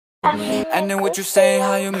And then what you saying,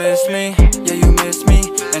 how you miss me? Yeah, you miss me.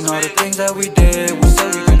 And all the things that we did. We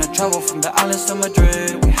said we gonna travel from the islands to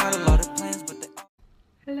Madrid. We had a lot of plans, but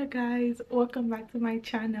Hello guys, welcome back to my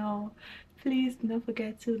channel. Please don't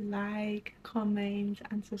forget to like, comment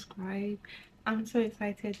and subscribe. I'm so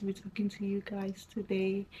excited to be talking to you guys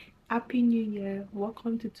today. Happy New Year.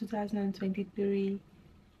 Welcome to 2023.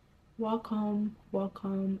 Welcome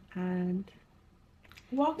and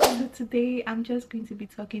welcome. So today I'm just going to be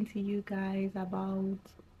talking to you guys about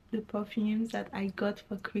the perfumes that I got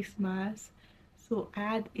for Christmas. So I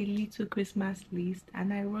had a little Christmas list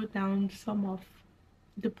and I wrote down some of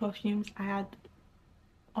the perfumes I had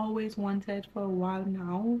always wanted for a while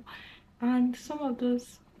now, and some of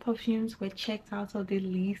those perfumes were checked out of the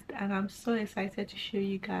list, and I'm so excited to show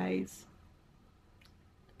you guys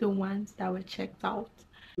the ones that were checked out.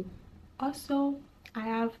 Also, I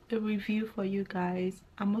have a review for you guys.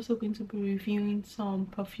 I'm also going to be reviewing some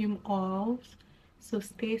perfume oils, so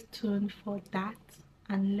stay tuned for that,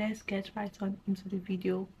 and let's get right on into the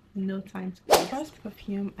video. No time to waste. The first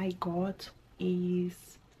perfume I got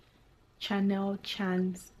is Chanel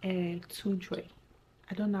Chance Tudre.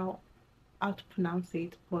 I don't know how to pronounce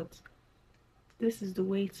it, but this is the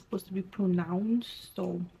way it's supposed to be pronounced.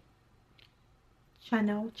 So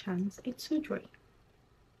Chanel Chance Tudre.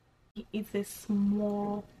 It's a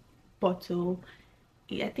small bottle.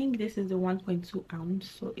 I think this is the 1.2 ounce,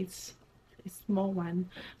 so it's a small one,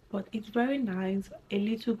 but it's very nice. A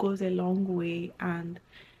little goes a long way, and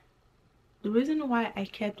the reason why I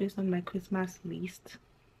kept this on my Christmas list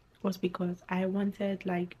was because I wanted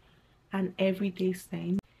like an everyday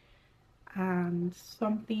scent and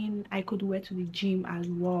something I could wear to the gym as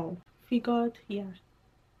well. Figured, yeah,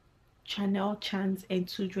 Chanel Chance and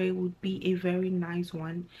Tudre would be a very nice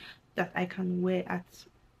one that I can wear at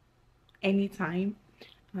any time,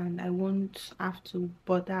 and I won't have to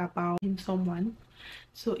bother about in someone.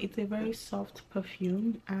 So it's a very soft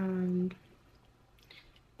perfume and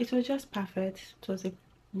it was just perfect. It was a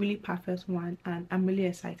really perfect one and I'm really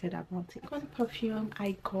excited about it. One perfume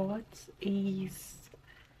I got is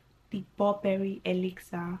the Burberry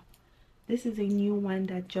Elixir. This is a new one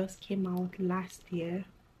that just came out last year.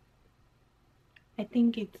 I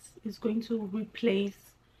think it's going to replace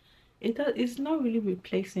it's not really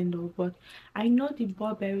replacing though, but I know the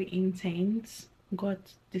Burberry Intense got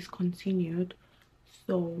discontinued,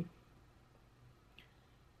 so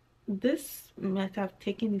this might have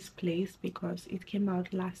taken its place because it came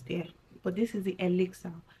out last year. But this is the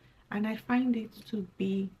Elixir and I find it to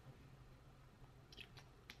be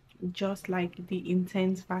just like the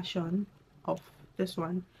Intense version of this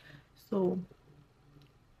one. So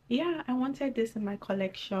yeah, I wanted this in my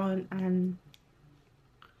collection and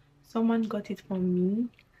someone got it for me,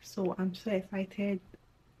 so I'm so excited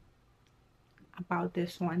about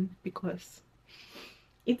this one because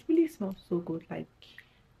it really smells so good. Like,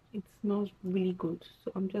 it smells really good,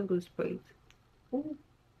 so I'm just gonna spray it. Oh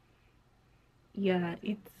yeah,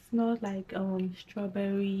 it smells like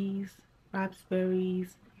strawberries,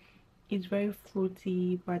 raspberries. It's very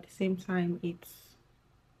fruity, but at the same time it's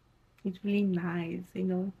really nice, you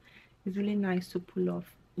know. It's really nice to pull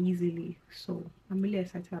off easily, so I'm really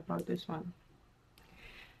excited about this one.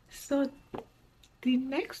 So the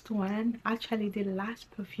next one, actually the last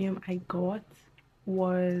perfume I got,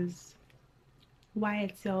 was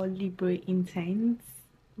YSL Libre Intense.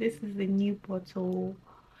 This is the new bottle.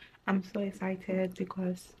 I'm so excited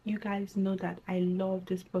because you guys know that I love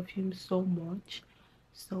this perfume so much,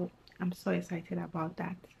 so I'm so excited about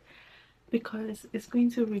that because it's going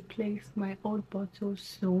to replace my old bottle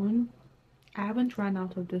soon. I haven't run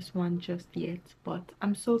out of this one just yet, but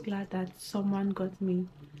I'm so glad that someone got me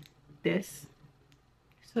this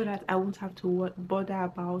so that I won't have to bother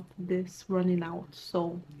about this running out.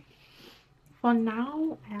 So for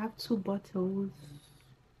now I have two bottles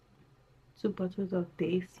of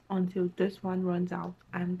this until this one runs out.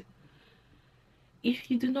 And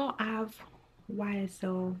if you do not have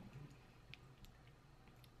YSL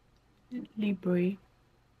Libre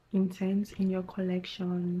Intense in your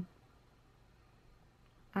collection,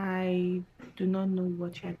 I do not know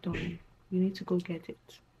what you're doing. You need to go get it.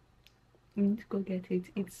 You need to go get it.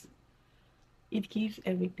 It gives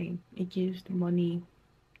everything. It gives the money,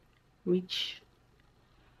 rich,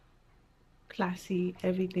 classy,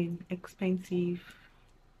 everything, expensive.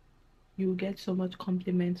 You get so much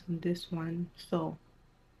compliments on this one, so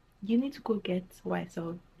you need to go get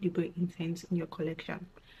YSL Libre Intense in your collection.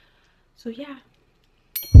 So yeah,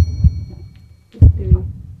 let's do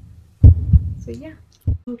it. So yeah,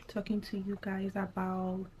 I'm talking to you guys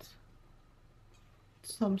about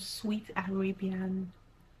some sweet Arabian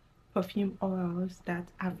perfume oils that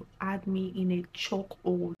have had me in a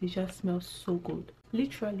chokehold. It just smells so good.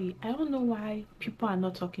 Literally, I don't know why people are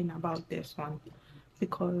not talking about this one,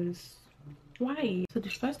 because why? So the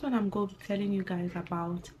first one I'm going to be telling you guys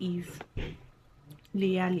about is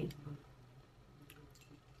Layali.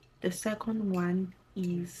 The second one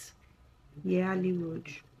is Layali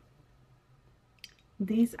Rouge.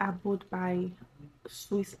 These are both by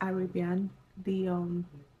Swiss Arabian, the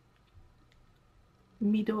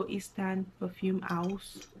Middle Eastern perfume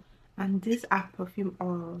house, and these are perfume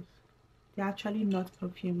oils. They're actually not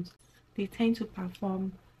perfumes. They tend to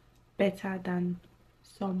perform better than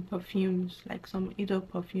some perfumes, like some other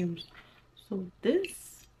perfumes. So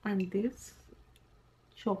this and this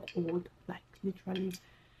chokehold, like literally,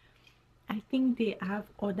 I think they have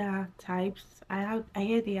other types. I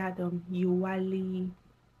hear they had Eulalie,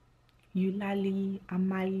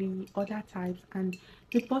 Amali, other types, and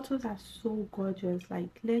the bottles are so gorgeous.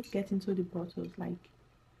 Like, let's get into the bottles. Like,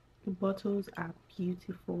 the bottles are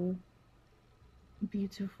beautiful,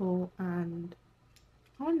 beautiful, and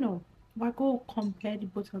I don't know. We're going to compare the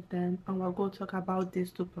both of them, and we're going to talk about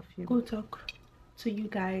these two perfumes. Go talk to you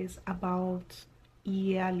guys about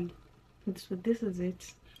Yearly. So this is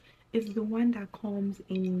it. It's the one that comes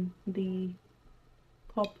in the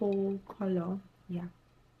purple color. Yeah.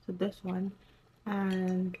 So this one,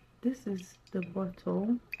 and this is the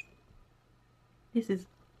bottle. This is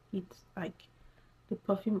it. Like, the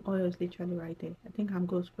perfume oil is literally right there. I think I'm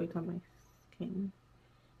going to spray it on my skin,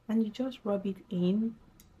 and you just rub it in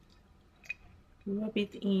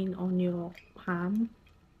on your palm,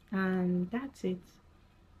 and that's it.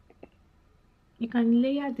 You can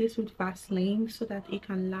layer this with Vaseline so that it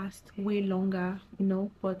can last way longer, you know,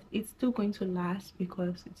 but it's still going to last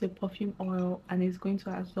because it's a perfume oil and it's going to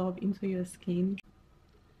absorb into your skin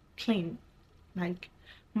clean. Like,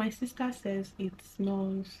 my sister says it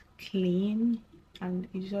smells clean and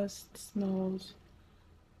it just smells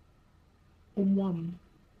warm,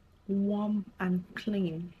 warm and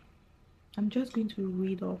clean. I'm just going to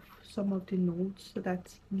read off some of the notes so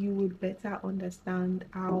that you will better understand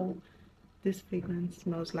how this fragrance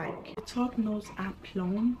smells like. The top notes are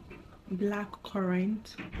plum, black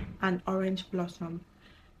currant, and orange blossom.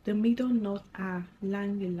 The middle notes are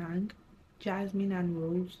lang ylang, jasmine and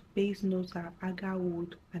rose. Base notes are agar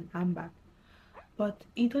wood and amber. But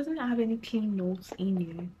it doesn't have any clean notes in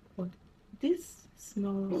here. But this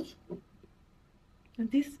smells,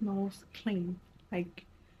 this smells clean. Like,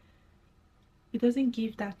 it doesn't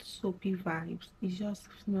give that soapy vibes. It just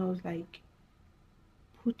smells like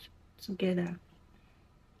put together.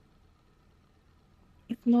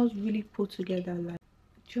 It smells really put together, like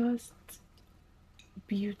just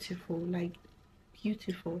beautiful, like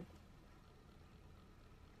beautiful.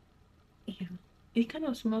 Yeah, it kind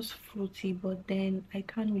of smells fruity, but then I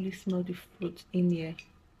can't really smell the fruit in here.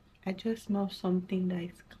 I just smell something that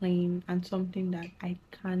is clean and something that I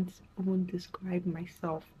can't even describe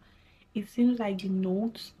myself. It seems like the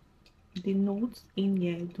notes in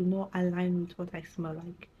here do not align with what I smell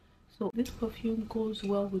like. So this perfume goes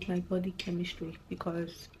well with my body chemistry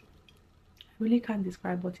because I really can't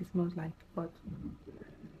describe what it smells like, but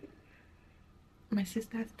my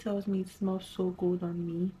sister tells me it smells so good on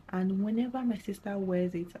me, and whenever my sister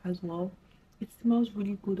wears it as well, it smells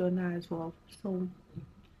really good on her as well. So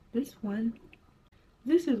this one,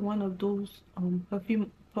 this is one of those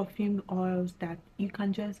perfume oils that you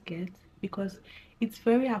can just get because it's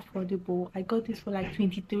very affordable. I got this for like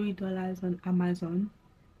 $23 on Amazon.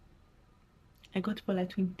 I got it for like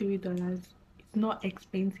 $23. It's not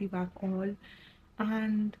expensive at all,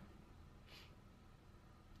 and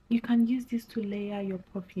you can use this to layer your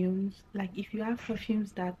perfumes. Like, if you have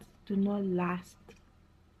perfumes that do not last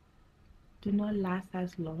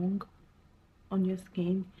as long on your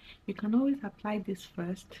skin, you can always apply this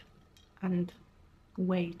first and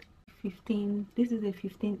wait. 15, this is a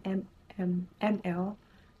 15 ml.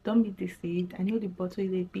 Don't be deceived. I know the bottle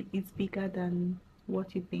is it's bigger than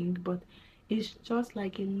what you think, but it's just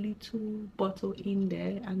like a little bottle in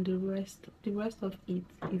there, and the rest of it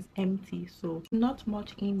is empty. So not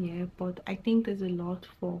much in here, but I think there's a lot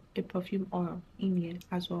for a perfume oil in here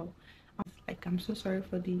as well. Like, I'm so sorry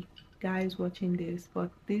for the guys watching this,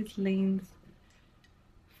 but this leans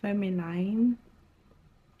feminine,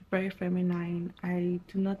 very feminine. I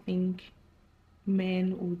do not think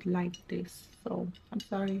men would like this, so I'm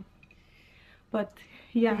sorry. But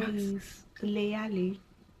yeah, there is Layali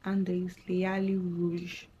and there is Layali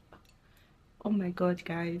Rouge. Oh my god,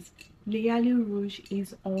 guys, Layali Rouge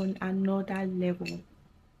is on another level.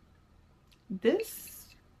 This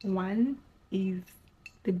one is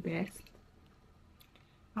the best.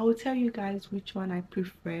 I will tell you guys which one I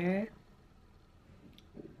prefer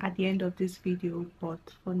at the end of this video, but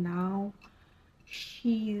for now,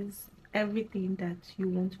 she's everything that you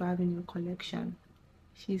want to have in your collection.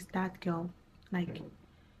 She's that girl. Like,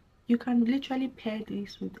 you can literally pair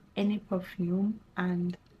this with any perfume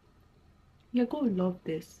and you're gonna love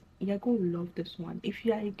this. You're gonna love this one. If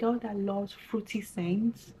you are a girl that loves fruity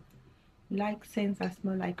scents, like scents that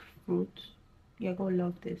smell like fruit, you're gonna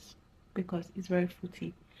love this because it's very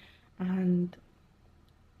fruity and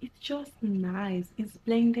it's just nice. It's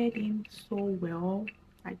blended in so well,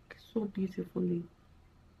 like so beautifully.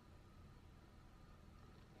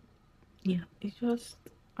 Yeah, it's just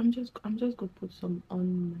I'm just gonna put some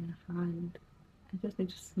on my hand. I just need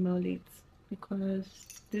to smell it because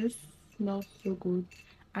this smells so good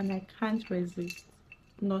and I can't resist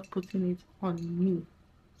not putting it on me.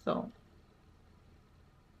 So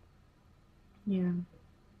yeah,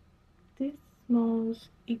 this smells,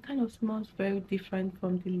 it kind of smells very different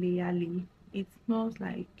from the Layali. It smells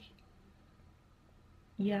like,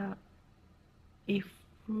 yeah, a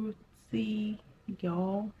fruity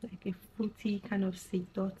girl, like a fruity kind of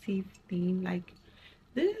seductive thing. Like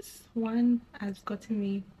this one has gotten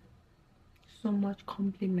me so much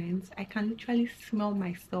compliments. I can literally smell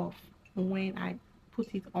myself when I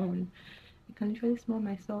put it on. I can literally smell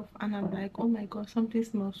myself and I'm like, oh my god, something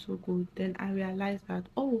smells so good. Then I realize that,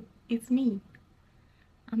 oh, it's me.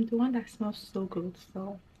 I'm the one that smells so good.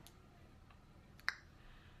 So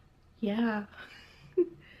yeah.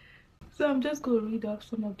 So I'm just gonna read off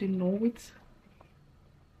some of the notes.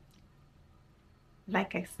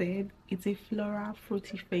 Like I said, it's a floral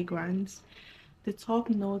fruity fragrance. The top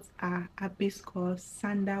notes are hibiscus,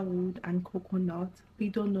 sandalwood, and coconut.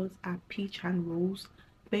 Middle notes are peach and rose.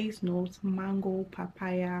 Base notes mango,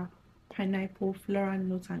 papaya, pineapple, floral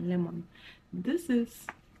notes, and lemon. This is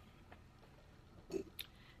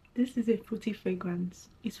this is a fruity fragrance.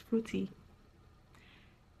 It's fruity.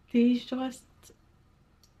 There's just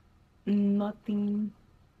nothing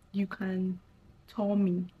you can tell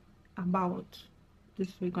me about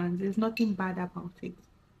this fragrance. There's nothing bad about it,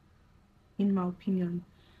 in my opinion.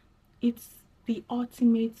 It's the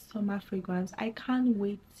ultimate summer fragrance. I can't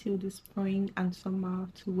wait till the spring and summer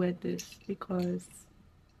to wear this because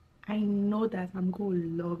I know that I'm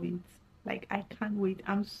going to love it. Like, I can't wait.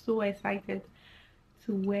 I'm so excited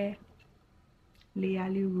to wear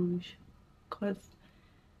Layali Rouge because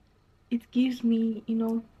it gives me,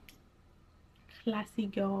 classy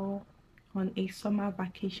girl on a summer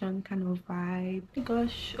vacation kind of vibe.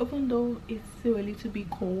 Gosh, even though it's still a little bit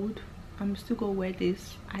cold, I'm still gonna wear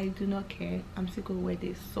this. I do not care. I'm still gonna wear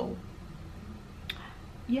this. So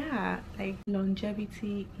yeah, like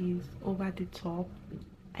longevity is over the top.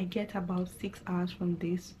 I get about 6 hours from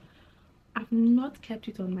this. I've not kept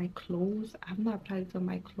it on my clothes. I've not applied it on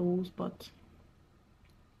my clothes, but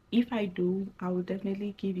if I do, I will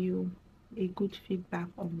definitely give you a good feedback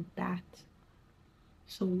on that.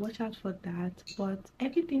 So watch out for that. But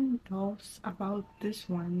everything else about this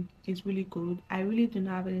one is really good. I really do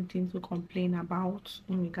not have anything to complain about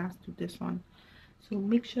in regards to this one. So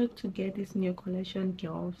make sure to get this new collection,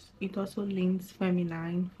 girls. It also leans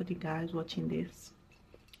feminine for the guys watching this.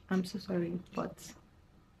 I'm so sorry, but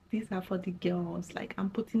these are for the girls. Like, I'm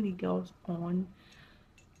putting the girls on.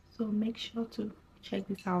 So make sure to check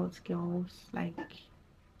this out, girls. Like,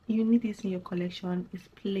 you need this in your collection. It's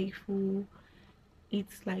playful.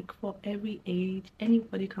 It's like for every age.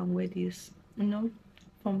 Anybody can wear this,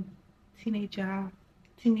 from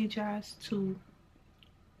teenagers to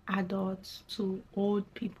adults to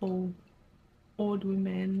old people, old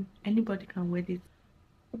women. Anybody can wear this.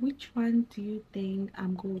 Which one do you think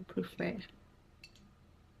I'm going to prefer?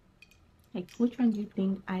 Like, which one do you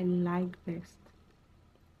think I like best?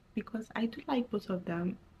 Because I do like both of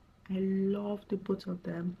them. I love the both of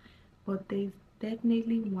them, but there's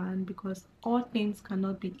definitely one, because all things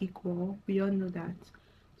cannot be equal. We all know that.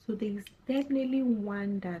 So there's definitely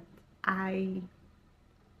one that I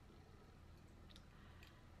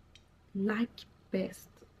like best.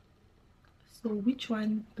 So which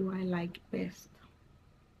one do I like best?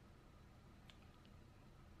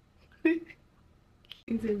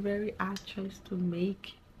 It's a very hard choice to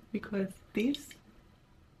make because this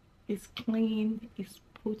is clean, it's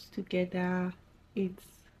put together, it's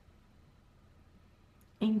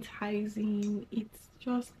enticing, it's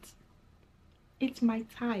my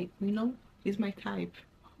type, it's my type.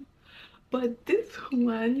 But this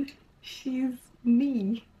one, she's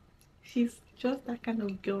me. She's just that kind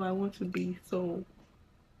of girl I want to be. So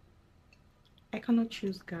I cannot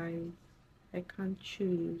choose, guys. I can't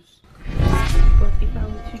choose. But if I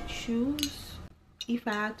were to choose, if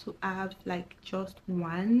I had to have like just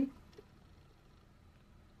one,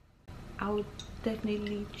 I would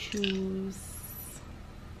definitely choose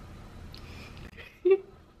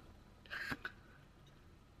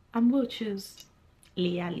I'm gonna choose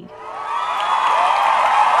Layali.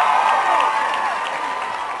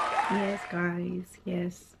 Yes, guys,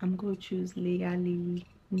 yes, I'm gonna choose Layali,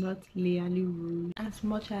 not Layali Rouge. As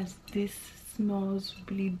much as this smells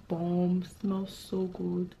really bomb, smells so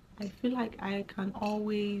good, I feel like I can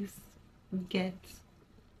always get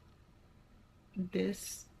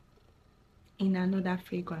this in another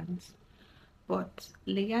fragrance. But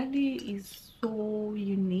Layali is so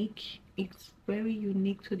unique. It's very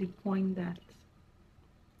unique to the point that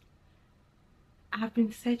I've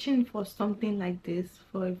been searching for something like this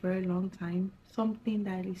for a very long time. Something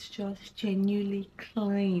that is just genuinely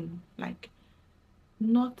clean. Like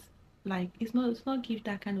not like it's not give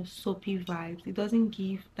that kind of soapy vibes. It doesn't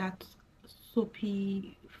give that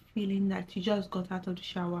soapy feeling that you just got out of the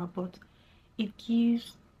shower, but it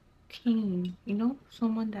gives clean, you know,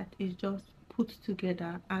 someone that is just put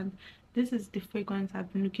together. And this is the fragrance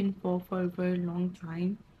I've been looking for a very long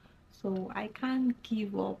time, so I can't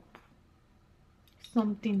give up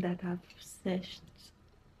something that I've searched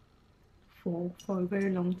for a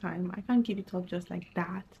very long time. I can't give it up just like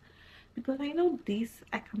that, because I know this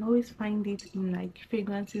I can always find it in like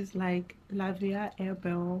fragrances like La Via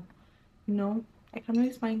Herbal, you know. I can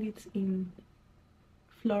always find it in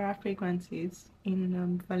floral fragrances,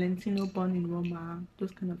 in Valentino Born in Roma,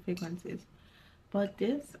 those kind of fragrances. But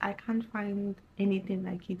this, I can't find anything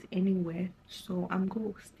like it anywhere, so I'm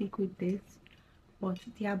going to stick with this. But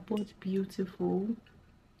they are both beautiful,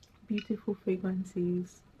 beautiful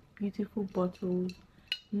fragrances, beautiful bottles,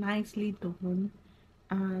 nicely done.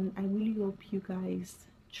 And I really hope you guys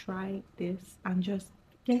try this and just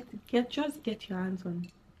get your hands on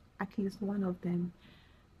at least one of them.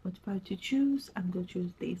 But if I were to choose, I'm gonna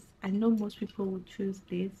choose this. I know most people would choose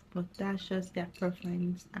this, but that's just their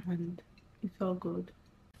preference and it's all good.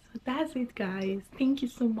 So that's it, guys. Thank you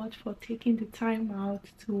so much for taking the time out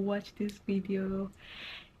to watch this video.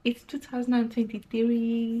 It's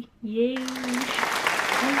 2023. Yay! I'm so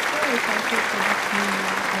excited for this new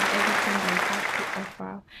year and everything that it has to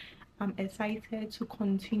offer. I'm excited to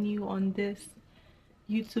continue on this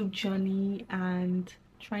YouTube journey and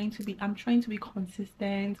I'm trying to be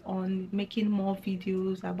consistent on making more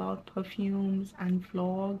videos about perfumes and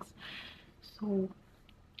vlogs. So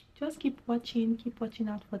just keep watching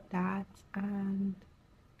out for that, and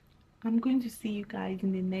I'm going to see you guys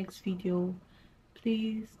in the next video.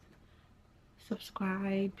 Please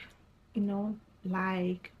subscribe, you know,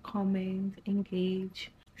 like, comment,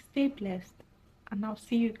 engage. Stay blessed, and I'll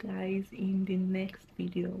see you guys in the next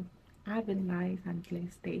video. Have a nice and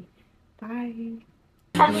blessed day. Bye.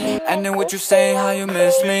 And then what you saying, how you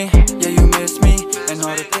miss me? Yeah, you miss me, and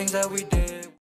all the things that we did.